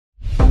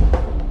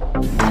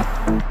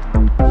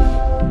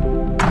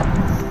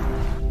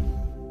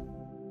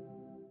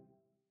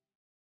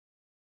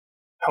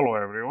Hello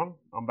everyone,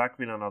 I'm back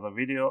with another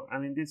video,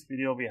 and in this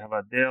video we have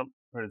a Dell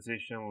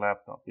Precision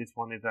laptop. This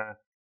one is a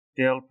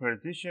Dell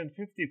Precision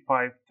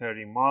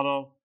 5530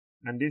 model,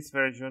 and this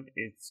version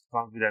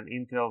comes with an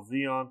Intel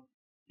Xeon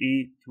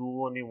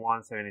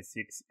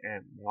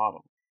E2176M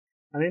model.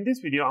 And in this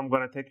video I'm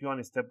going to take you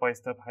on step by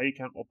step how you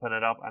can open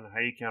it up and how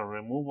you can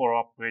remove or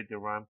upgrade the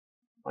RAM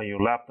on your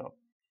laptop.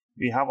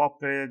 We have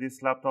upgraded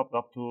this laptop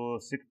up to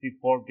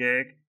 64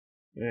 gig.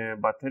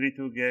 But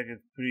 32 gig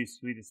is pretty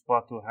sweet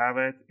spot to have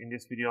it. In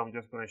this video, I'm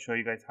just going to show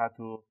you guys how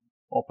to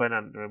open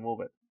and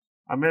remove it.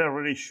 I made a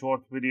really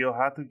short video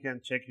how you can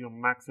check your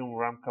maximum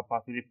RAM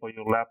capacity for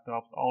your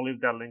laptops. I'll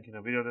leave that link in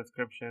the video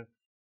description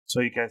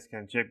so you guys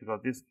can check,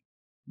 because this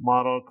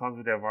model comes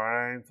with a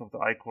variant of the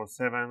iCore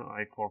 7,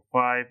 iCore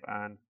 5,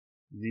 and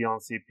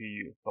Xeon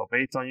CPU. So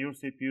based on your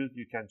CPUs,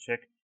 you can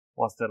check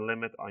what's the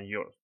limit on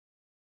yours.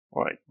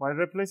 Alright, by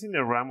replacing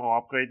the RAM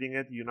or upgrading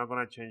it, you're not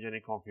going to change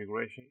any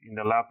configuration. In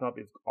the laptop,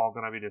 it's all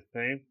going to be the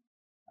same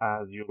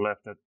as you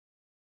left it.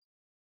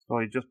 So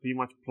you just pretty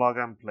much plug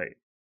and play.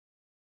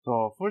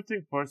 So first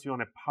thing first, you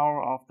want to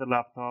power off the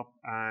laptop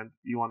and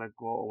you want to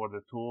go over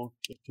the tools.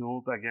 The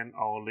tools, again,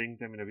 I'll link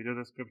them in the video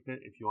description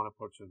if you want to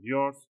purchase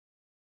yours.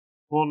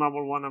 Tool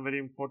number one, a very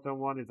important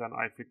one, is an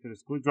iFixit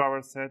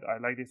screwdriver set. I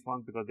like this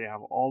one because they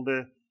have all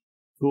the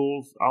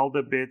tools, all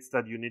the bits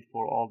that you need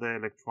for all the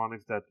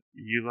electronics that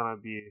you're gonna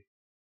be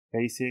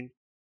facing.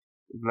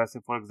 Let's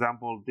say, for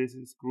example, these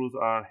screws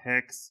are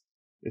hex,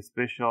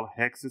 special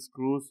hex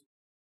screws.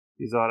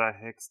 These are a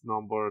hex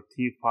number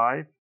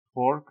T5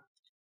 torque.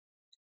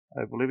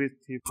 I believe it's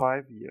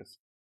T5. Yes,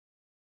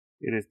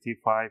 it is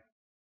T5.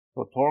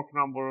 So torque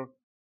number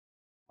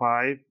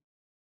 5.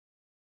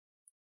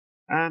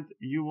 And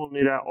you will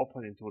need an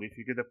opening tool. If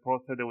you get a pro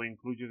set, they will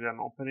include you with an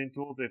opening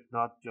tool. If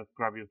not, just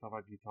grab yourself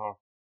a guitar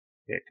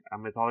pick.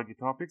 And metallic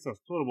guitar picks are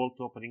suitable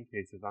to opening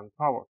cases and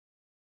covers.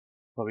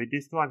 So with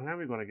these two on hand,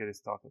 we're going to get it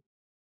started.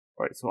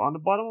 Alright, so on the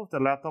bottom of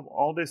the laptop,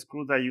 all the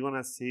screws that you're going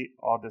to see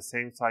are the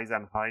same size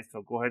and height.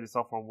 So go ahead and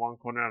start from one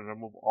corner and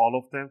remove all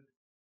of them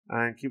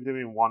and keep them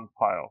in one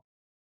pile.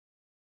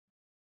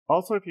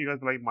 Also, if you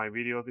guys like my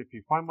videos, if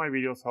you find my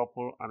videos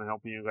helpful and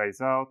helping you guys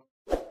out,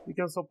 you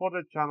can support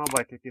the channel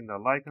by clicking the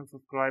like and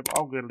subscribe.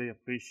 I'll greatly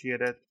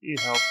appreciate it. It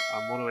helps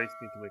and motivates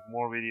me to make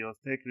more videos,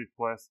 take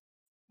requests,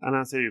 and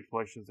answer your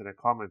questions in the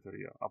comment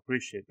area.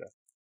 Appreciate that.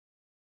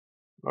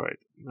 Alright,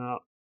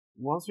 now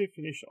once we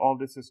finish all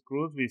these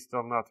screws, we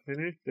still not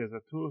finished. There's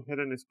two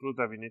hidden screws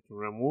that we need to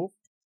remove.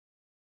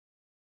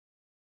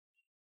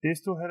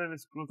 These two hidden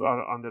screws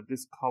are under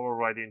this cover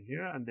right in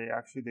here, and they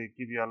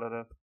give you a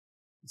little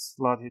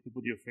slot here to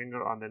put your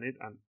finger underneath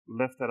and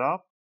lift it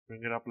up,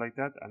 bring it up like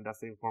that, and that's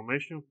the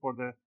information for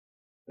the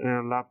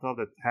laptop,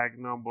 the tag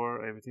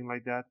number, everything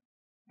like that.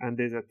 And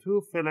there's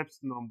two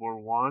Phillips number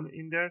 1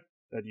 in there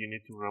that you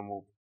need to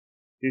remove.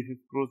 These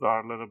screws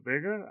are a little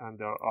bigger and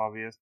they're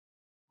obvious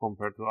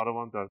compared to the other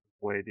ones that are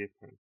way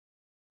different.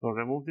 So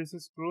remove these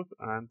screws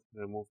and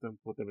remove them,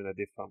 put them in a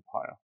different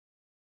pile.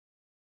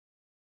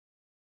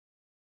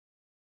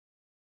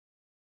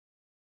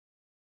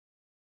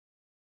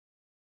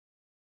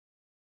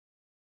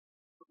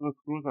 The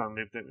screws and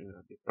leave them in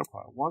a different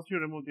pile. Once you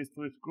remove these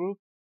two screws,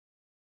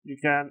 you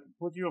can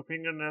put your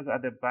fingernails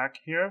at the back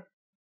here,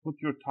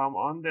 put your thumb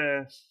on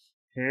the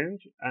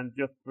hinge and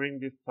just bring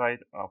this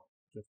side up.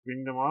 Just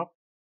bring them up,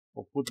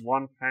 or put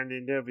one hand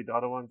in there with the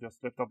other one,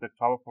 just lift up the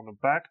cover from the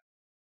back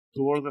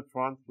towards the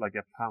front like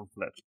a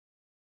pamphlet.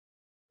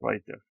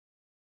 Right there.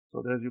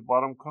 So there's your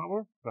bottom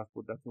cover. Let's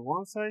put that to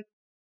one side.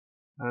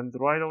 And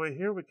right over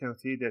here we can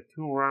see the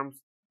two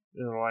RAMs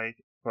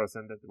right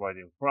presented right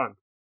in front.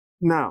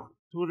 Now,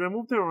 to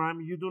remove the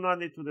RAM, you do not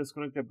need to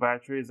disconnect the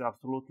battery. It's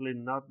absolutely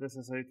not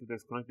necessary to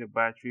disconnect the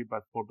battery,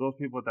 but for those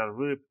people that are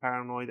really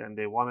paranoid and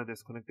they want to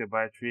disconnect the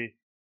battery,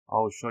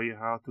 I'll show you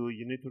how to.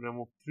 You need to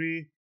remove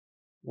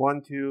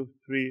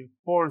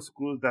 4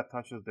 screws that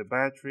touches the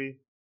battery,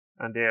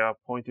 and they are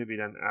pointed with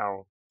an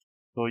arrow.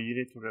 So you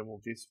need to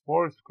remove these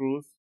 4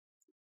 screws.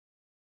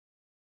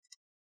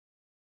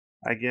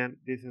 Again,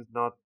 this is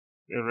not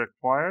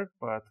required,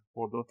 but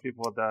for those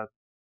people that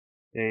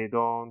they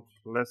don't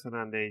listen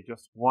and they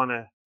just want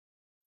to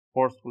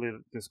forcefully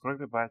disconnect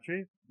the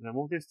battery,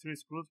 remove these 3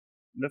 screws,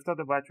 lift up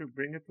the battery,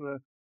 bring it to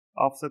the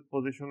offset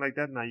position like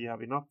that. Now you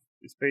have enough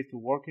space to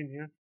work in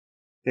here.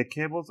 The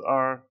cables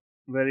are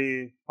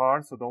very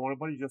far, so don't worry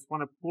about it. You just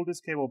want to pull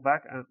this cable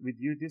back, and with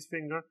this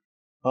finger,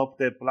 help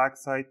the black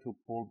side to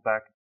pull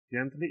back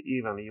gently,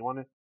 evenly. You want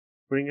to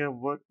bring it,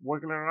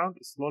 wiggle around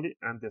slowly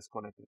and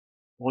disconnect it.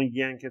 Don't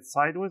yank it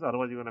sideways,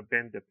 otherwise you're going to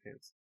bend the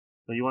pins.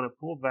 So you want to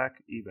pull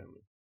back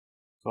evenly.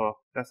 So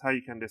that's how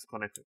you can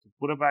disconnect it. To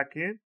put it back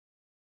in,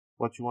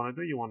 what you want to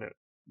do, you want to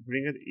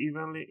bring it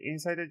evenly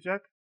inside the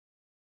jack,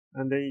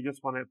 and then you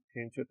just want to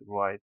pinch it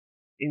right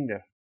in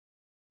there.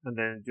 And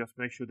then just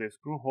make sure the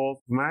screw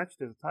holes match.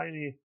 There's a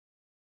tiny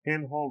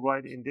pinhole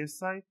right in this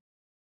side,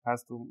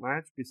 has to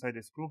match beside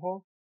the screw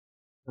hole,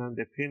 and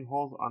the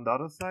pinholes on the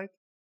other side,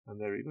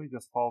 and there you go, it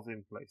just falls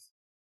in place.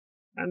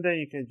 And then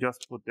you can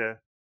just put the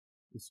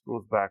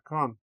screws back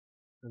on.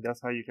 And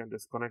that's how you can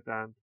disconnect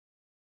and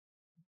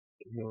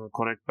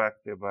connect back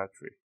the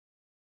battery.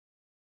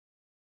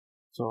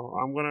 So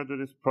I'm going to do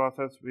this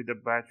process with the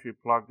battery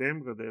plugged in,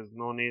 because there's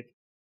no need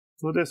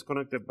to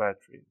disconnect the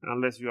battery.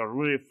 Unless you are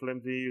really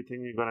flimsy, you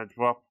think you're going to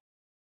drop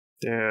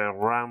the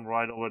RAM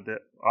right over the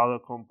other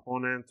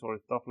components or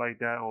stuff like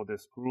that, or the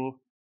screw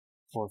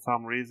for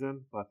some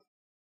reason. But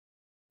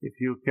if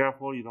you're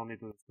careful, you don't need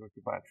to disconnect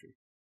the battery.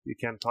 You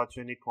can touch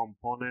any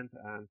component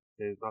and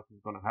there's nothing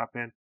going to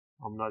happen.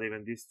 I'm not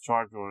even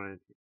discharged or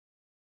anything.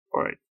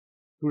 Alright.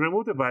 To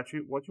remove the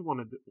battery, what you want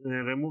to do,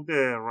 remove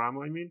the RAM,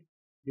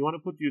 you want to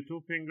put your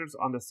two fingers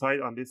on the side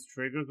on these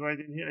triggers right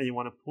in here, and you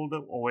want to pull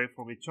them away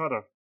from each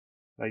other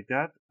like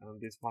that,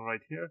 and this one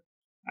right here,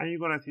 and you're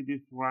going to see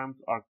these RAMs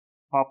are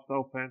popped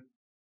open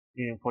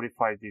in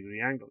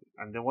 45-degree angle.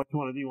 And then what you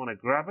want to do, you want to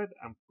grab it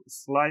and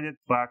slide it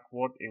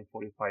backward in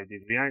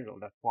 45-degree angle.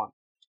 That's one.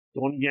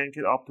 Don't yank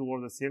it up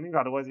towards the ceiling,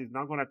 otherwise it's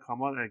not going to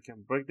come out and it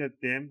can break the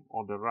DIMM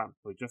or the RAM.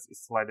 So just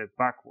slide it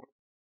backward.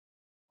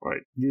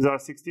 Right. These are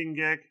 16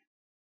 gig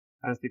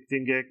and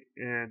 16 gig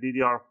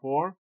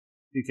DDR4.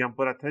 You can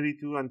put a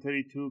 32 and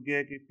 32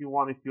 gig if you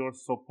want, if you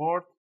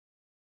support.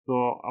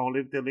 So I'll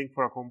leave the link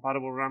for a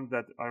compatible RAM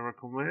that I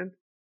recommend.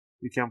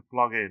 You can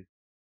plug in.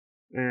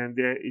 And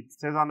it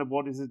says on the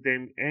board this is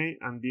DIMM A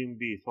and DIMM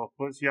B. So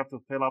first you have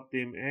to fill up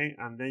DIMM A,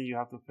 and then you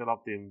have to fill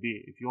up DIMM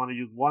B. If you want to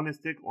use one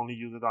stick, only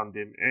use it on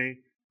DIMM A.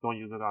 Don't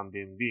use it on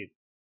DIMM B.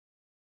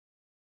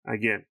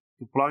 Again,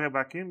 to plug it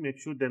back in, make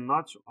sure the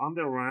notch on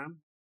the RAM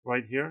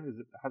right here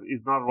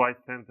is not right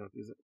centered.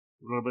 It's a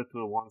little bit to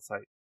the one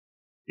side.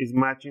 It's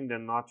matching the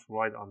notch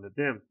right on the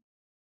DIMM.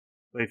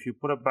 So if you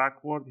put it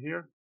backward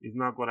here, it's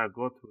not going to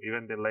go through,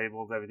 even the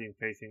labels, everything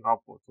facing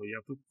upward. So you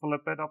have to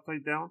flip it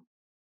upside down,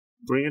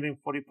 bring it in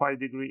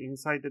 45-degree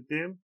inside the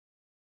DIMM,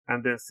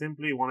 and then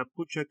simply you want to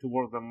push it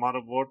towards the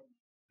motherboard,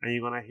 and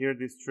you're going to hear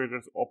these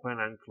triggers open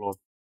and close,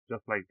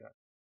 just like that.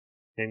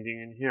 Same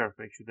thing in here.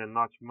 Make sure the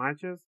notch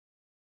matches.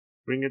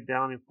 Bring it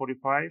down in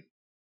 45,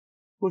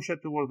 push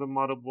it towards the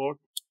motherboard,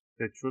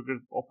 the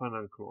triggers open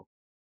and close.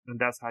 And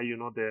that's how you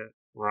know the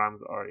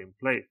RAMs are in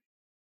place.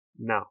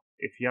 Now,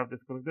 if you have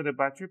disconnected the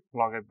battery,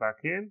 plug it back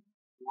in.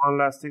 One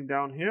last thing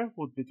down here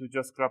would be to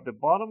just grab the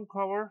bottom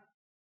cover,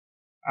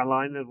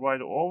 align it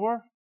right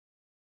over,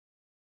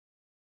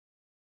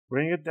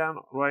 bring it down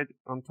right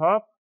on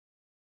top,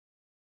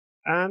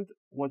 and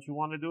what you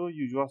want to do,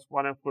 you just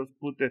want to first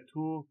put the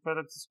two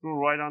Phillips screw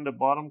right on the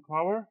bottom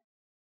cover,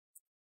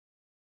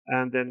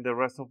 and then the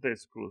rest of the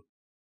screws.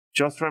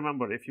 Just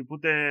remember, if you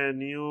put the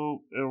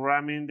new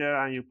RAM in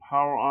there and you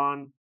power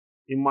on,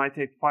 it might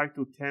take 5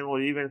 to 10 or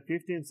even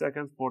 15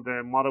 seconds for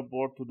the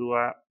motherboard to do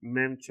a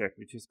mem check,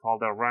 which is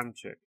called a RAM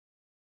check.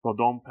 So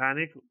don't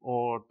panic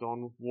or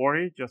don't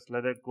worry, just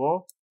let it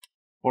go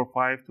for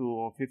 5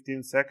 to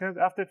 15 seconds.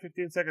 After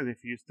 15 seconds,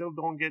 if you still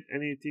don't get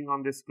anything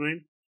on the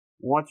screen,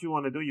 what you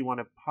want to do, you want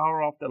to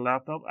power off the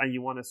laptop and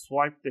you want to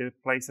swipe the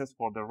places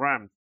for the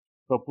RAM.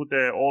 So put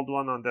the old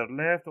one on the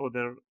left or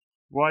the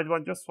right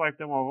one, just swipe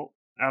them all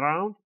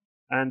around,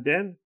 and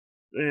then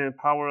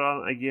power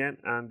on again,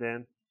 and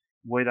then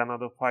wait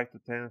another 5 to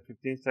 10,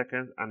 15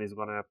 seconds, and it's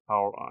gonna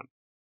power on.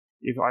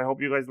 I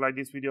hope you guys like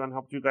this video and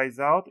helped you guys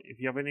out. If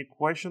you have any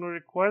question or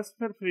requests,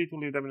 feel free to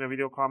leave them in a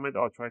video comment.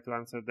 I'll try to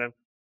answer them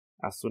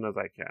as soon as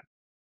I can.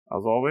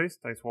 As always,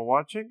 thanks for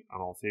watching,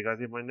 and I'll see you guys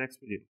in my next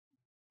video.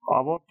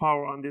 How about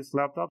power on this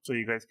laptop so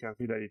you guys can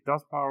see that it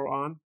does power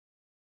on.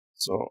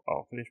 So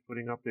I'll finish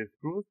putting up the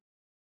screws.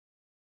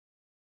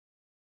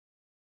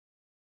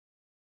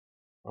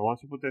 And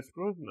once you put the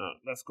screws, now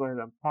let's go ahead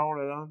and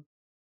power it on.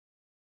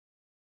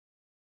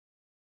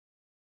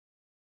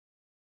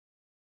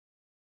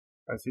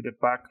 I see the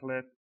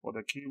backlit for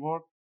the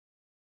keyboard,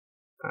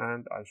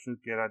 and I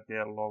should get a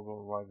Dell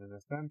logo right in the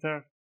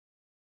center.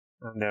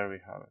 And there we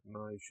have it.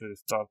 Now it should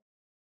start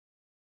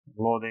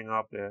loading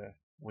up the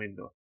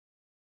window.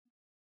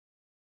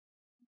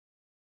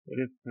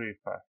 It is pretty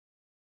fast.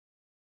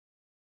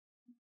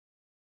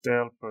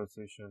 Dell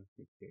Precision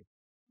 15.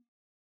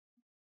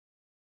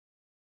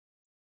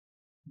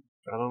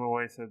 I don't know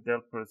why it says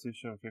Dell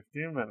Precision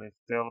 15 when it's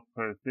Dell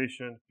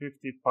Precision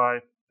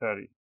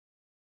 5530.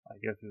 I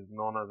guess it's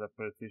known as a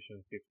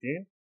Precision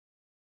 15.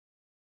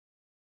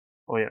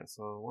 Oh yeah,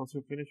 so once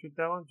we finish with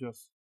that one,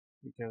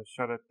 you can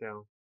shut it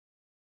down.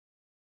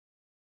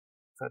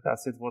 So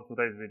that's it for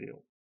today's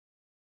video.